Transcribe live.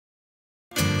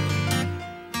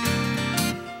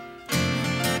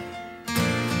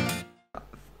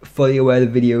fully aware the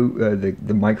video,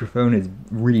 the microphone is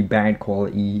really bad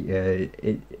quality.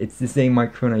 It's the same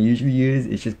microphone I usually use.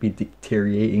 It's just been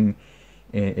deteriorating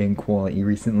in quality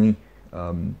recently.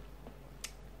 And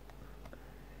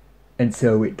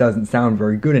so it doesn't sound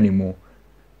very good anymore.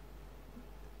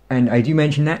 And I do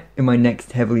mention that in my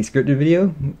next heavily scripted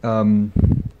video,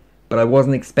 but I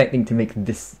wasn't expecting to make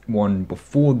this one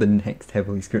before the next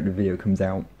heavily scripted video comes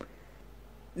out.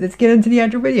 Let's get into the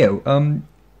actual video.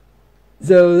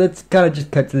 So let's kind of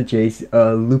just cut to the chase.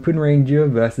 LupinRanger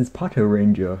versus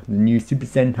PatoRanger, the new Super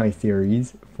Sentai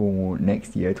series for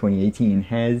next year, 2018,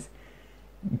 has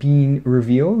been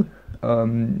revealed.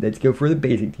 Let's go through the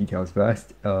basic details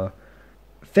first.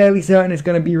 Fairly certain it's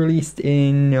going to be released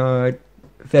in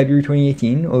February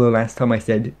 2018, although last time I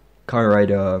said Kamen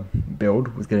Rider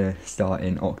build was going to start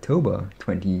in October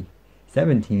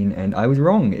 2017, and I was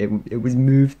wrong. It was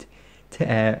moved to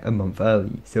air a month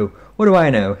early. So what do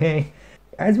I know? Hey,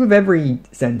 as with every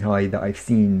Sentai that I've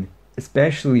seen,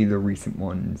 especially the recent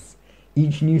ones,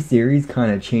 each new series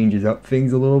kind of changes up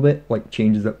things a little bit, like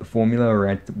changes up the formula or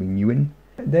adds something new in.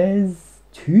 There's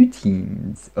 2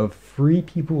 teams of 3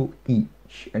 people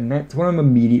each, and that's what I'm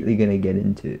immediately going to get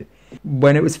into.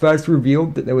 When it was first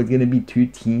revealed that there was going to be 2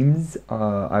 teams,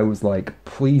 I was like,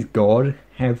 please God,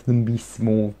 have them be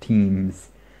small teams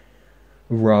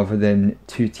rather than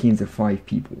 2 teams of 5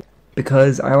 people.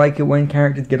 Because I like it when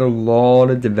characters get a lot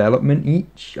of development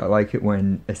each. I like it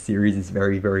when a series is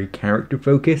very, very character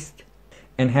focused.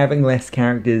 And having less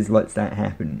characters lets that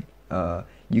happen.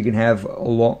 You can have a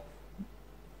lot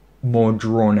more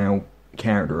drawn out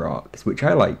character arcs, which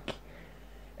I like.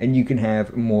 And you can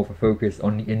have more of a focus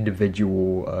on the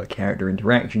individual character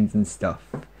interactions and stuff.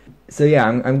 So yeah,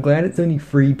 I'm glad it's only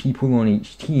 3 people on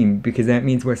each team, because that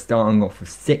means we're starting off with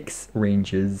 6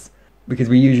 Rangers, because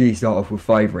we usually start off with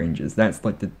 5 Rangers. That's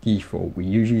like the default. We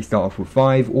usually start off with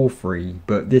 5 or 3,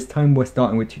 but this time we're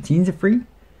starting with 2 teams of 3,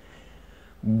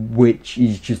 which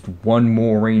is just 1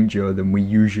 more Ranger than we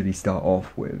usually start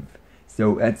off with.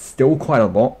 So that's still quite a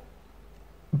lot,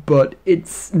 but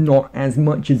it's not as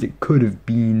much as it could have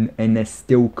been, and there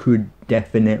still could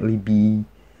definitely be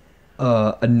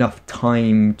enough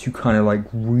time to kind of like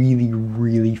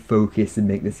really focus and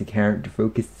make this a character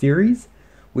focused series,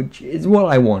 which is what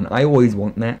I want. I always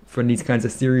want that from these kinds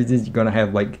of series. Is you gotta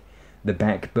have like the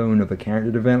backbone of a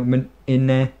character development in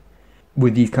there.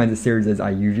 With these kinds of series, I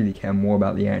usually care more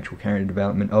about the actual character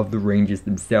development of the Rangers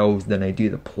themselves than I do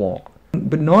the plot.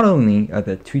 But not only are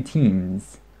there 2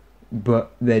 teams,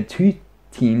 but they're 2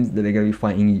 teams that are going to be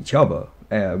fighting each other.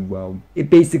 Well,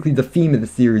 basically the theme of the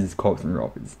series is cops and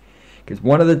robbers, because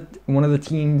one of the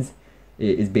teams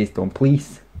is based on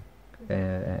police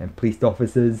and police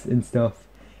officers and stuff,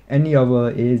 and the other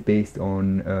is based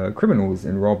on criminals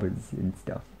and robbers and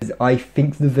stuff. I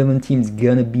think the villain team is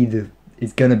gonna be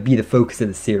the focus of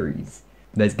the series.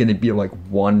 There's gonna be like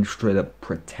one straight up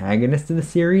protagonist of the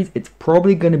series. It's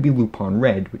probably gonna be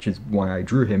LupinRanger, which is why I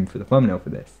drew him for the thumbnail for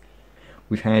this.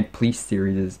 We've had police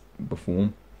series before,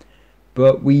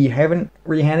 but we haven't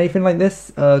really had anything like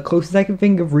this. Closest I can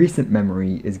think of recent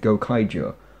memory is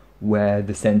Gokaiger, where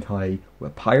the Sentai were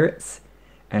pirates,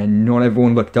 and not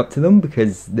everyone looked up to them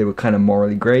because they were kind of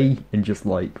morally grey and just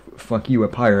like, fuck you, we're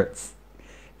pirates.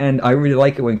 And I really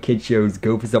like it when kid shows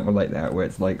go for something like that, where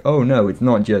it's like, oh no, it's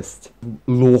not just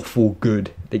lawful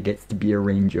good that gets to be a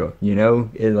ranger, you know?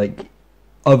 Like,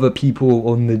 other people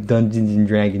on the Dungeons and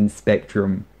Dragons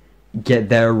spectrum get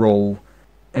their role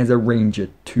as a ranger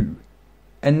too.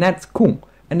 And that's cool.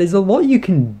 And there's a lot you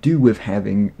can do with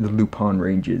having the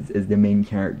LupinRangers as the main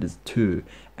characters too.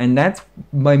 And that's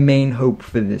my main hope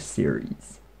for this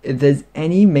series. If there's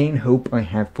any main hope I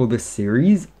have for this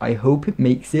series, I hope it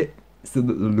makes it so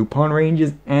that the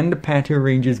LupinRangers and the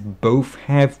PatoRangers both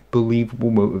have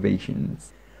believable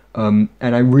motivations. And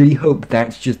I really hope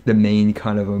that's just the main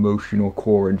kind of emotional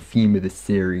core and theme of the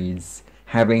series.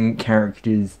 Having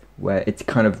characters where it's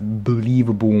kind of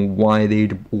believable why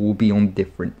they'd all be on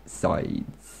different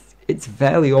sides. It's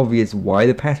fairly obvious why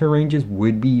the PatoRangers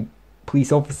would be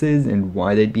police officers and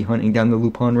why they'd be hunting down the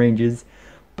LupinRangers,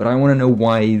 but I want to know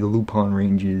why the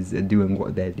LupinRangers are doing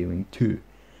what they're doing too.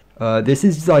 This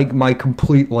is like my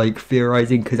complete like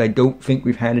theorizing, because I don't think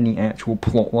we've had any actual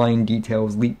plotline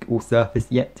details leak or surface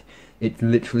yet. It's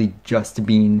literally just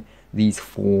been these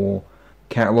 4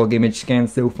 catalog image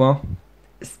scans so far.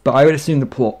 But I would assume the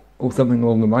plot, or something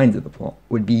along the lines of the plot,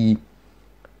 would be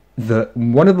that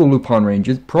one of the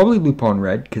LupinRangers, probably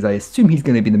LupinRanger, because I assume he's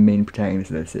going to be the main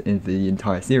protagonist in the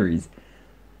entire series.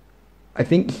 I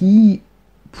think he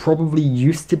probably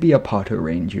used to be a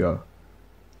PatoRanger,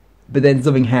 but then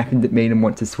something happened that made him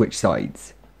want to switch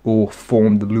sides, or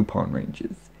form the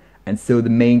LupinRangers. And so the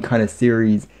main kind of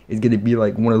series is going to be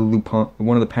like one of the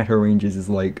PatoRangers is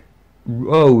like,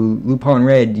 oh, Lupin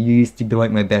Red, you used to be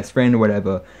like my best friend or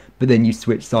whatever, but then you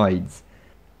switch sides.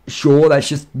 Sure, that's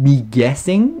just me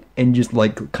guessing and just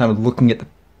like kind of looking at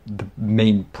the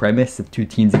main premise of two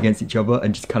teams against each other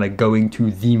and just kind of going to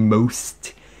the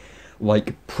most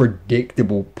like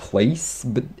predictable place.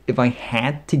 But if I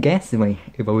had to guess,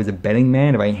 if I was a betting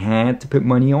man, if I had to put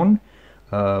money on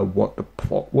what the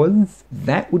plot was,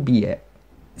 that would be it.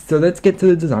 So let's get to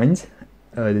the designs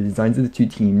of the two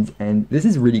teams, and this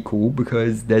is really cool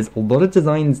because there's a lot of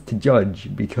designs to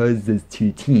judge because there's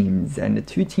two teams, and the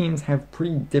two teams have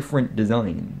pretty different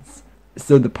designs.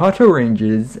 So the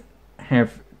PatoRangers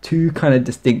have two kind of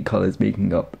distinct colors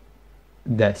making up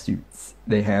their suits.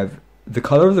 They have the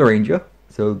color of the ranger,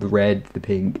 so the red, the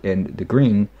pink, and the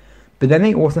green, but then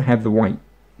they also have the white.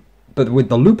 But with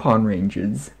the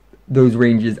LupinRangers, those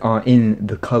rangers are in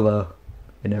the color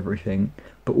and everything,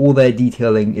 but all their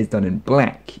detailing is done in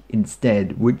black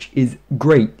instead, which is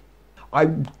great.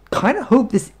 I kind of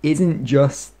hope this isn't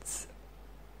just...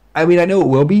 I mean, I know it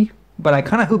will be, but I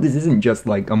kind of hope this isn't just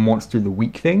like a Monster of the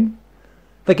Week thing.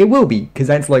 Like, it will be, because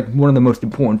that's like one of the most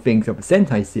important things of a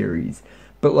Sentai series.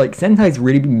 But like, Sentai's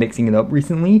really been mixing it up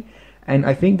recently, and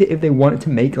I think that if they wanted to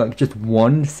make like just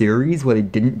one series where they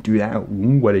didn't do that at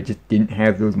all, where they just didn't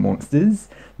have those monsters,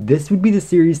 this would be the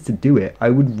series to do it. I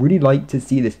would really like to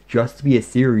see this just be a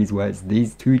series where it's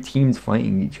these two teams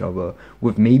fighting each other,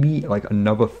 with maybe like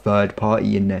another third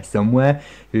party in there somewhere,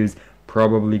 who's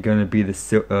probably going to be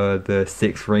the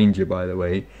Sixth Ranger, by the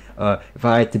way. If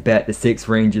I had to bet, the Sixth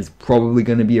Ranger is probably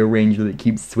going to be a ranger that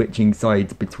keeps switching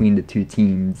sides between the two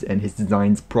teams, and his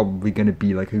design's probably going to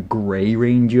be like a grey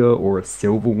ranger or a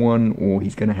silver one, or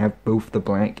he's going to have both the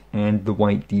black and the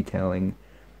white detailing.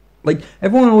 Like,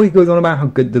 everyone always goes on about how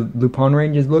good the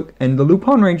LupinRangers look, and the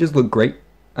LupinRangers look great,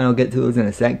 and I'll get to those in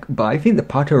a sec, but I think the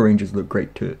PatoRangers look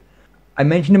great too. I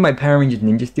mentioned in my Power Rangers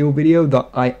Ninja Steel video that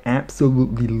I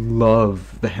absolutely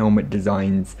love the helmet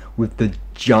designs with the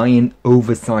giant,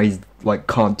 oversized, like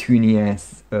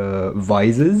cartoony-ass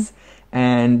visors,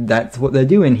 and that's what they're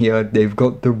doing here. They've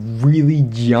got the really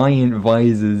giant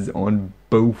visors on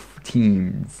both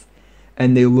teams,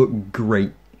 and they look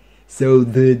great. So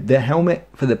the helmet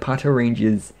for the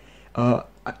PatoRangers,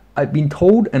 I've been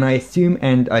told, and I assume,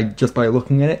 and I just by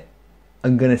looking at it,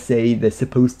 I'm gonna say they're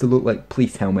supposed to look like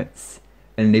police helmets.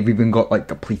 And they've even got like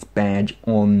the police badge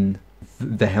on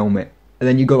the helmet. And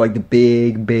then you got like the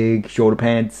big shoulder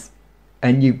pads.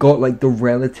 And you've got like the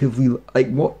relatively, like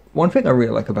one thing I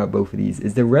really like about both of these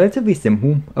is they're relatively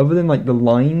simple, other than like the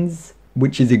lines,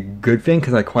 which is a good thing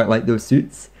because I quite like those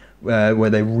suits, where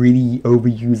they're really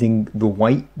overusing the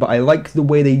white. But I like the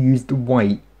way they use the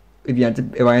white. If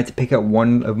I had to pick out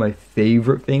one of my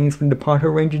favorite things from the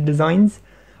PatoRanger designs,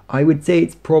 I would say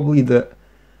it's probably the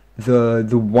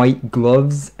white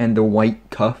gloves and the white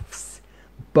cuffs.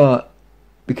 But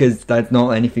because that's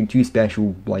not anything too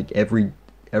special, like every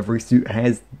suit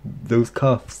has those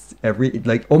cuffs.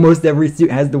 Almost every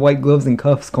suit has the white gloves and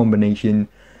cuffs combination.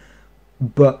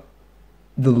 But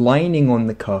the lining on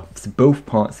the cuffs, both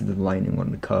parts of the lining on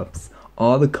the cuffs,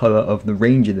 are the color of the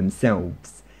ranger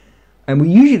themselves. And we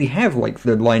usually have like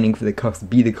the lining for the cuffs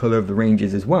be the color of the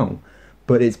rangers as well.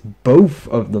 But it's both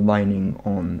of the lining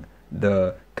on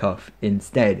the cuff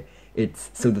instead.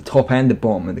 So the top and the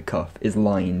bottom of the cuff is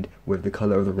lined with the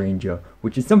color of the ranger,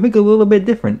 which is something a little bit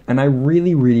different, and I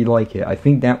really like it. I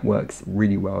think that works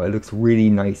really well. It looks really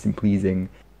nice and pleasing.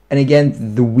 And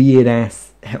again, the weird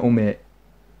ass helmet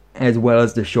as well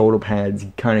as the shoulder pads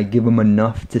kind of give them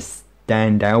enough to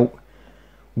stand out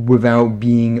without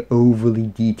being overly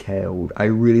detailed. I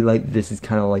really like this is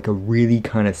kind of like a really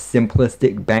kind of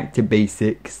simplistic back to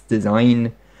basics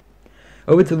design.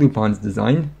 Over to Lupin's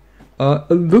design.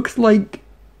 It looks like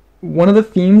one of the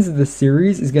themes of the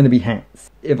series is going to be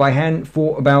hats. If I hadn't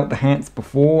thought about the hats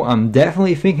before, I'm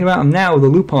definitely thinking about them now, the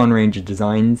LupinRanger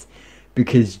designs,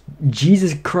 because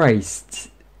Jesus Christ,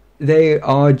 they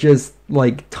are just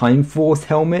like Time Force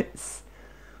helmets,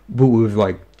 but with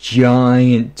like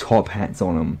giant top hats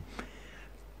on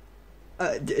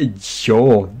them.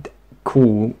 Sure,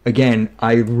 cool. Again,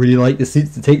 I really like the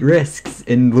suits to take risks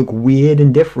and look weird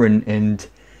and different, and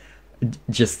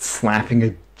just slapping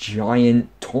a giant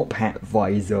top hat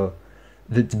visor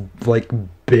that's like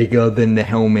bigger than the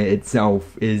helmet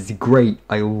itself is great.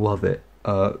 I love it.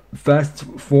 First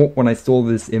thought when I saw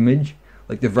this image,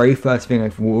 like the very first thing I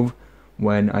thought of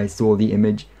when I saw the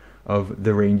image of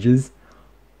the Rangers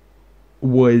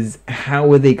was,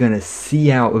 how are they gonna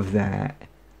see out of that?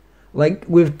 Like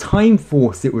with Time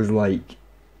Force, it was like,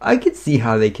 I could see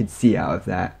how they could see out of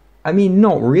that. I mean,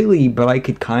 not really, but I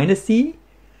could kind of see.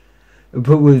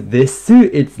 But with this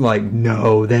suit, it's like,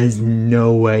 no, there's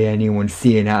no way anyone's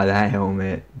seeing out of that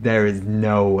helmet. There is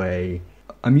no way.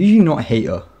 I'm usually not a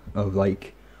hater of,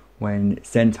 like, when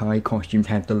Sentai costumes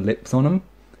have the lips on them.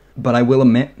 But I will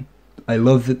admit, I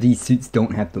love that these suits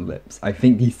don't have the lips. I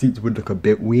think these suits would look a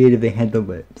bit weird if they had the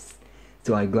lips.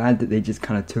 So I'm glad that they just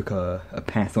kind of took a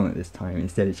pass on it this time.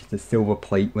 Instead, it's just a silver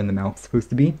plate when the mouth's supposed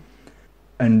to be.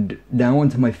 And now on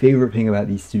to my favorite thing about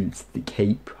these suits, the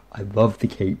cape. I love the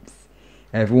capes.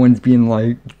 Everyone's been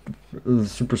like,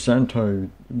 Super Sentai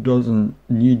doesn't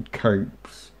need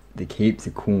capes. The capes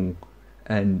are cool.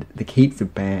 And the capes are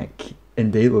back.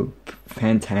 And they look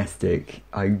fantastic.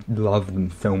 I love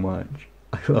them so much.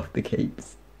 I love the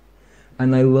capes.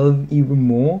 And I love even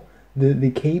more,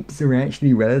 the capes are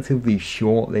actually relatively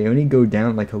short. They only go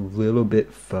down like a little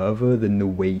bit further than the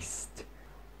waist.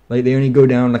 Like, they only go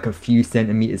down like a few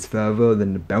centimeters further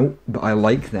than the belt, but I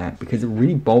like that because it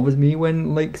really bothers me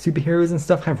when like superheroes and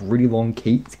stuff have really long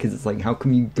capes, because it's like, how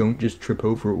come you don't just trip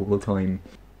over it all the time?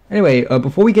 Anyway,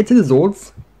 before we get to the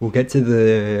Zords, we'll get to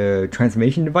the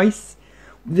transformation device.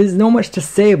 There's not much to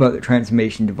say about the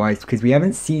transformation device because we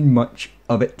haven't seen much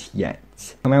of it yet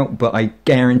come out, but I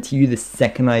guarantee you the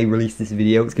second I release this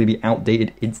video, it's going to be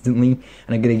outdated instantly,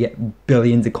 and I'm going to get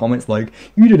billions of comments like,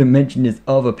 you didn't mention this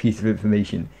other piece of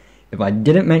information. If I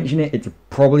didn't mention it, it's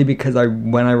probably because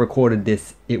when I recorded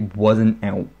this, it wasn't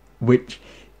out, which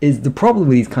is the problem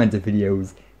with these kinds of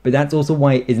videos, but that's also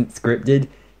why it isn't scripted,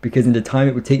 because in the time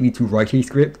it would take me to write a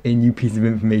script, a new piece of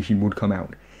information would come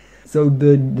out. So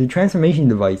the transformation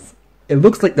device, it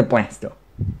looks like the blaster.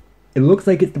 It looks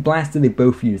like it's the blaster they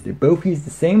both use. They both use the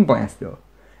same blaster,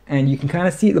 and you can kind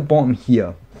of see at the bottom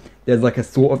here, there's like a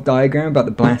sort of diagram about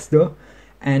the blaster.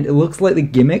 And it looks like the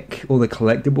gimmick, or the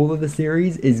collectible of the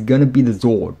series, is gonna be the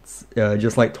Zords,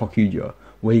 just like Tokuja,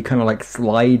 where you kind of like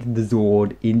slide the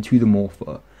Zord into the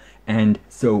morpher. And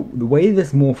so, the way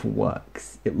this morpher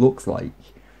works, it looks like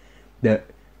that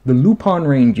the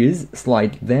LupinRangers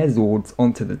slide their Zords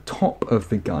onto the top of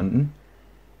the gun,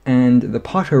 and the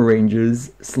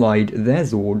PatoRangers slide their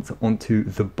Zords onto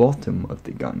the bottom of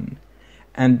the gun.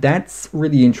 And that's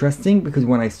really interesting, because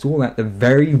when I saw that, the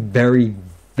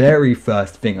very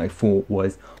first thing I thought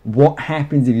was, what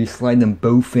happens if you slide them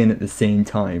both in at the same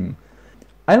time?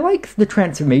 I like the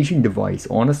transformation device,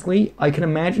 honestly. I can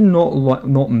imagine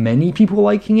not many people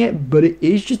liking it, but it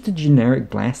is just a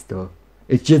generic blaster.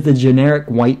 It's just a generic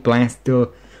white blaster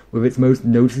with its most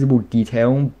noticeable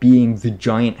detail being the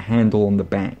giant handle on the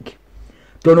back.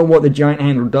 Don't know what the giant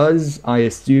handle does. I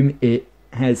assume it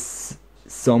has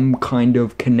some kind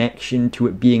of connection to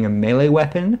it being a melee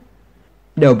weapon.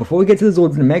 No, before we get to the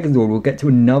Zords and the Megazord, we'll get to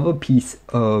another piece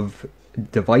of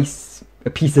device. A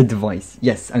piece of device.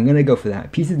 Yes, I'm going to go for that. A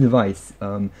piece of device.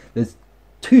 There's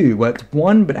two. Well, it's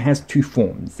one, but it has two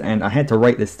forms. And I had to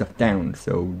write this stuff down,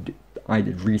 so I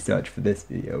did research for this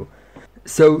video.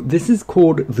 So, this is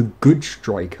called the Good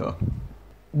Striker.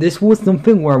 This was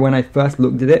something where when I first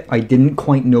looked at it, I didn't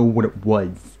quite know what it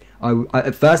was.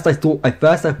 At first I thought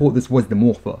this was the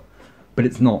morpher. But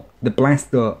it's not. The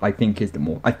blaster, I think, is the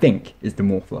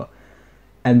morpher.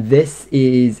 And this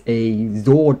is a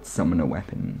Zord summoner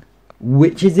weapon.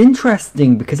 Which is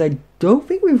interesting, because I don't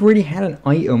think we've really had an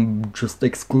item just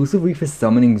exclusively for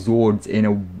summoning Zords in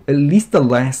at least the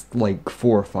last, like,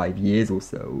 4 or 5 years or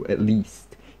so, at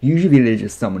least. Usually they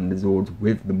just summon the Zords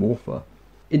with the morpher.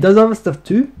 It does other stuff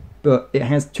too, but it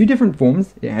has two different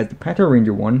forms. It has the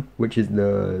PatoRanger one, which is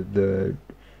the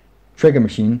trigger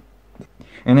machine.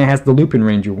 And it has the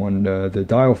LupinRanger one, the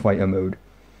dial fighter mode.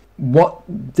 What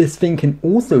this thing can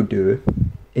also do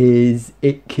is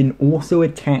it can also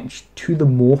attach to the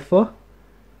morpher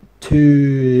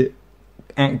to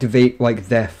activate like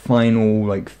their final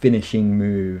like finishing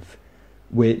move,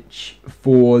 which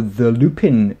for the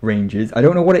LupinRangers, I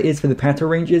don't know what it is for the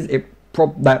PatoRangers.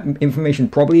 That information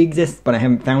probably exists, but I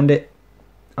haven't found it.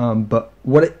 But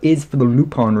what it is for the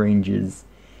LupinRangers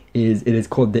is it is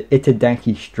called the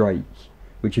Itadaki Strike,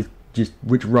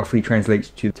 which roughly translates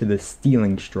to the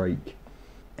stealing strike.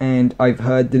 And I've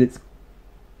heard that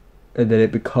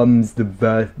it becomes the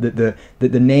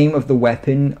name of the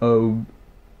weapon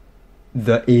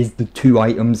is the two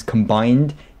items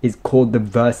combined is called the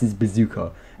Versus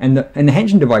Bazooka. And the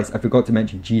Henshin device, I forgot to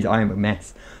mention. Geez, I am a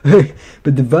mess.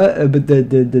 but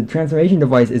the transformation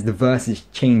device is the Versus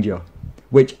Changer,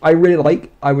 which I really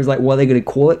like. I was like, what are they going to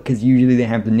call it? Because usually they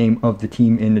have the name of the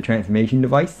team in the transformation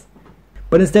device.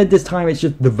 But instead this time it's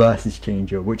just the Versus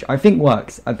Changer, which I think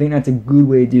works. I think that's a good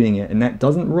way of doing it, and that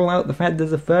doesn't rule out the fact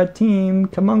there's a third team.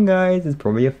 Come on guys, there's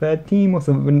probably a third team or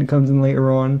something that comes in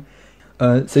later on.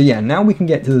 So yeah, now we can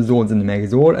get to the Zords and the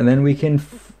Megazord, and then we can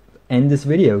end this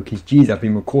video, because geez, I've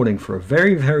been recording for a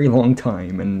very, very long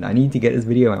time, and I need to get this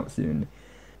video out soon.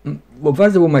 Well,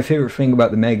 first of all, my favorite thing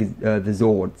about the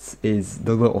Zords is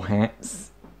the little hats.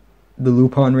 The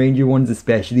LupinRanger ones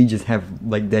especially just have,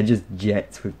 like, they're just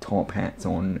jets with top hats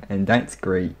on, and that's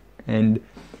great. And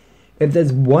if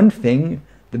there's one thing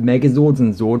the Megazords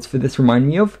and Zords for this remind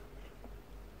me of,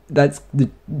 that's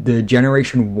the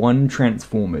Generation 1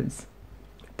 Transformers.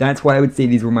 That's what I would say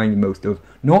these remind me most of.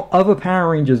 Not other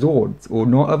Power Ranger Zords, or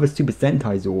not other Super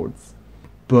Sentai Zords,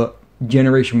 but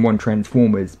Generation 1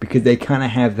 Transformers, because they kind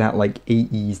of have that, like,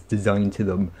 80s design to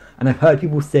them. And I've heard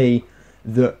people say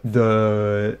that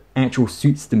the actual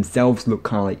suits themselves look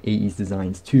kind of like 80s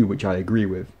designs too, which I agree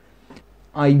with.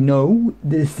 I know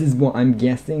this is what I'm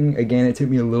guessing. Again, it took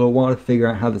me a little while to figure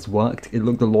out how this worked. It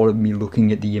looked a lot of me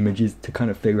looking at the images to kind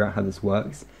of figure out how this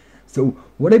works. So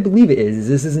what I believe it is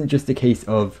this isn't just a case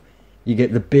of you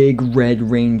get the big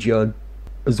Red Ranger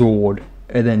Zord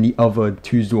and then the other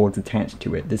two Zords attached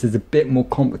to it. This is a bit more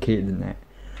complicated than that.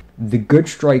 The Good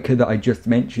Striker that I just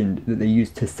mentioned that they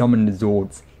used to summon the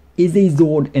Zords is a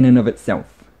Zord in and of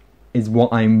itself, is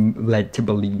what I'm led to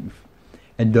believe.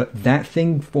 And that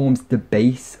thing forms the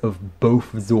base of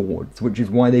both Zords, which is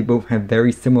why they both have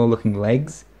very similar looking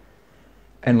legs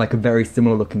and like a very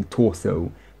similar looking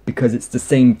torso, because it's the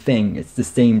same thing, it's the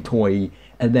same toy,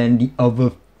 and then the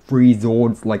other three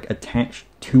Zords like attached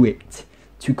to it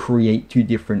to create two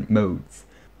different modes.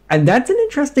 And that's an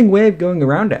interesting way of going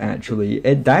around it, actually.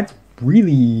 That's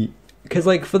really, because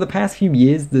like for the past few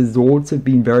years the Zords have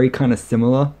been very kind of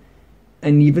similar,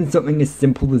 and even something as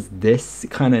simple as this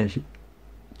kind of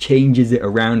changes it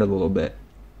around a little bit,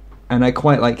 and I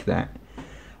quite like that.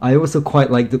 I also quite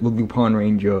like that the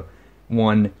LupinRanger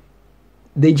one,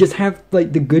 they just have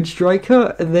like the Good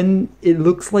Striker, and then it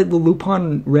looks like the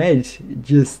Lupin Red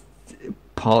just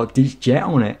parked his jet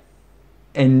on it,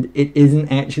 and it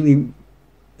isn't actually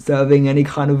serving any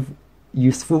kind of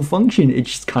useful function.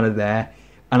 It's just kind of there,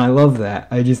 and I love that.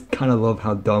 I just kind of love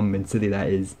how dumb and silly that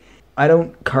is. I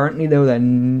don't currently know that.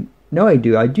 No, I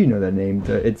do know their name.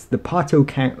 It's the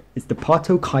PatoKaiser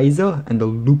and the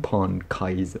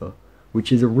LupinKaiser,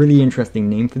 which is a really interesting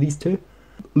name for these two.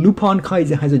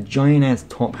 LupinKaiser has a giant-ass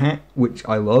top hat, which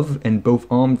I love, and both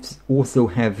arms also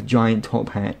have giant top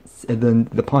hats. And then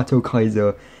the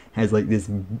PatoKaiser has like this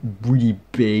really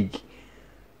big,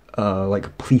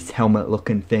 like police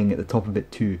helmet-looking thing at the top of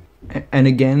it too. And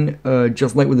again,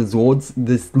 just like with the Zords,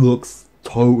 this looks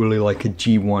totally like a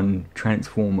G1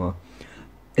 Transformer.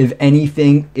 If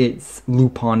anything, it's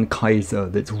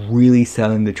LupinKaiser that's really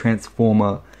selling the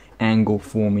Transformer angle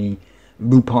for me.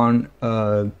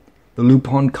 The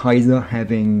LupinKaiser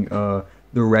having the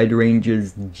Red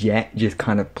Ranger's jet just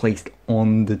kind of placed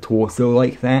on the torso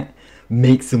like that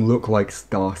makes him look like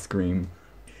Starscream.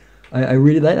 I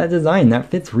really like that design. That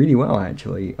fits really well,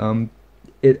 actually.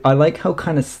 I like how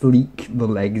kind of sleek the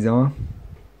legs are.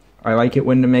 I like it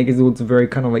when the Megazords are very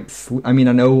kind of like... I mean,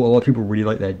 I know a lot of people really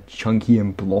like their chunky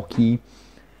and blocky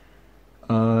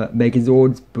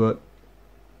Megazords, but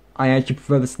I actually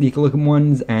prefer the sleeker looking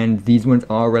ones, and these ones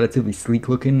are relatively sleek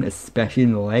looking, especially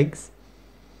in the legs.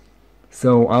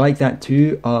 So I like that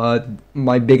too.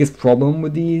 My biggest problem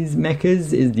with these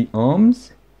mechas is the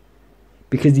arms,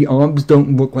 because the arms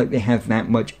don't look like they have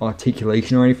that much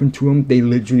articulation or anything to them. They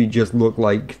literally just look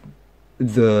like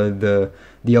the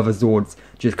other Zords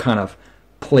just kind of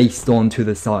placed onto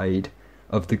the side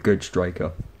of the Good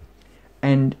Striker.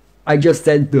 And I just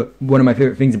said that one of my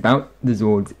favorite things about the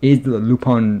Zords is that the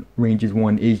LupinRanger's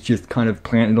one is just kind of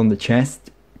planted on the chest.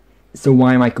 So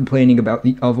why am I complaining about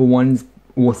the other ones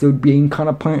also being kind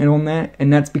of planted on that?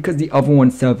 And that's because the other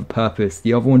ones serve a purpose.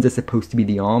 The other ones are supposed to be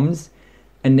the arms,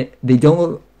 and they don't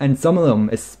look, and some of them,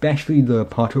 especially the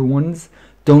Pato ones,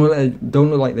 don't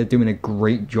look like they're doing a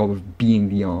great job of being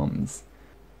the arms,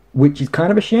 which is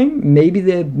kind of a shame. Maybe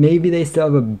they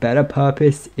serve a better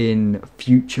purpose in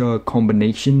future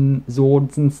combination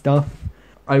Zords and stuff.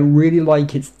 I really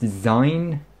like its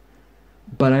design,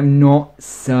 but I'm not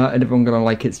certain if I'm gonna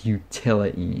like its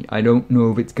utility. I don't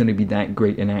know if it's gonna be that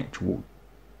great an actual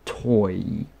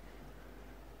toy,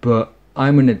 but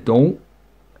I'm an adult,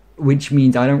 which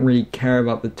means I don't really care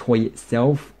about the toy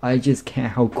itself. I just care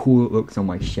how cool it looks on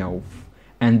my shelf.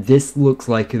 And this looks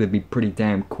like it'd be pretty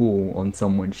damn cool on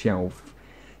someone's shelf.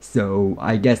 So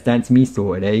I guess that's me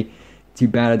sorted, eh? Too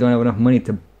bad I don't have enough money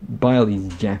to buy all these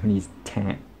Japanese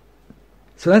tat.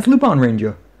 So that's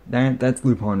LupinRanger. That's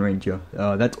LupinRanger.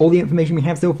 That's all the information we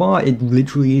have so far. It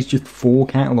literally is just 4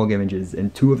 catalog images,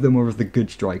 and 2 of them are of the Good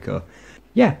Striker.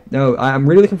 Yeah, no, I'm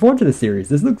really looking forward to this series.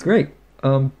 This looks great.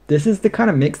 This is the kind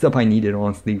of mix-up I needed,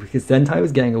 honestly, because Sentai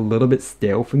was getting a little bit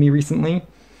stale for me recently.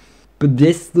 But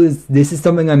this is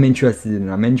something I'm interested in.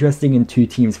 I'm interested in two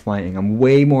teams fighting. I'm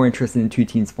way more interested in two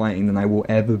teams fighting than I will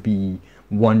ever be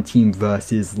one team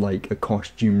versus like a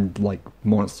costumed like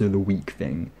monster of the week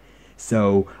thing.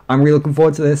 So I'm really looking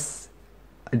forward to this.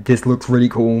 This looks really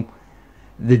cool.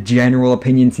 The general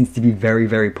opinion seems to be very,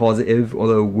 very positive,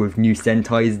 although with new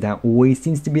Sentais that always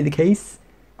seems to be the case.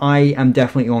 I am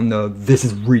definitely on the this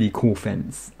is really cool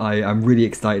fence. I'm really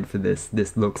excited for this.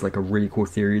 This looks like a really cool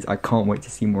series. I can't wait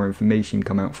to see more information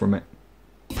come out from it.